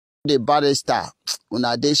the barrister,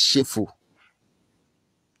 una dey shameful.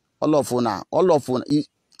 All of una.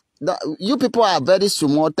 You people are very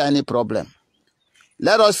small, tiny problem.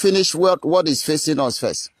 Let us finish what is facing us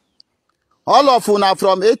first. All of una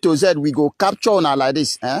from A to Z, we go capture una like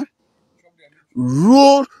this.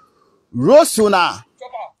 Roast una.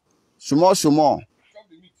 Small.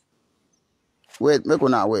 Wait, make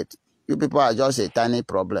una wait. You people are just a tiny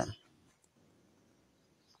problem.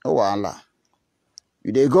 Oh, Allah.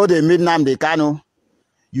 You dey go dey meet Nnamdi Kanu.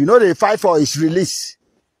 You know they fight for his release.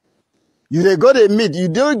 You dey go dey meet. You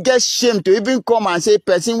don't get shame to even come and say,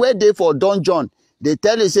 person where they for dungeon. They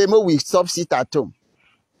tell you, say, we stop sit at home.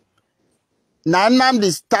 Now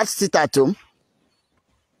Nnamdi start sit at home.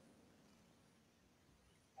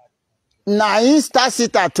 Now he start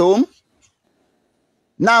sit at home.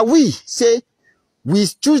 Now we say, we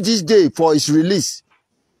choose this day for his release.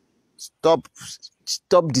 Stop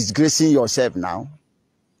disgracing yourself now.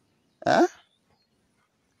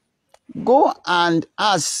 Go and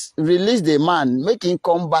release the man, make him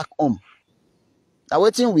come back home. Now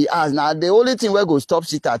waiting we ask now. The only thing we go stop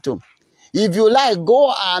sit at home. If you like,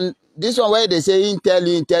 go and this one where they say he tell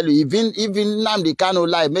you. Even Nnamdi Kanu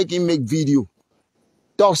like, make him make video.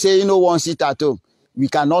 Talk say you know one sit at home. We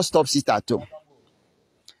cannot stop sit at home.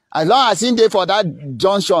 As long as he there for that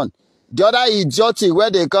junction, the other idiotic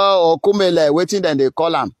where they call or Kumele waiting, then they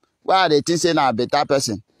call him. Why are they think say na better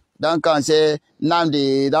person? Don't come say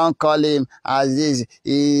Nnamdi, don't call him as this.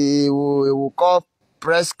 He will call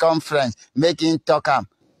press conference, make him talk him.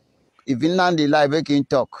 If Nnamdi like, make him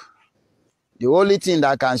talk. The only thing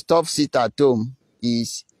that can stop sit at home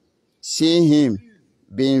is seeing him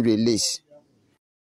being released.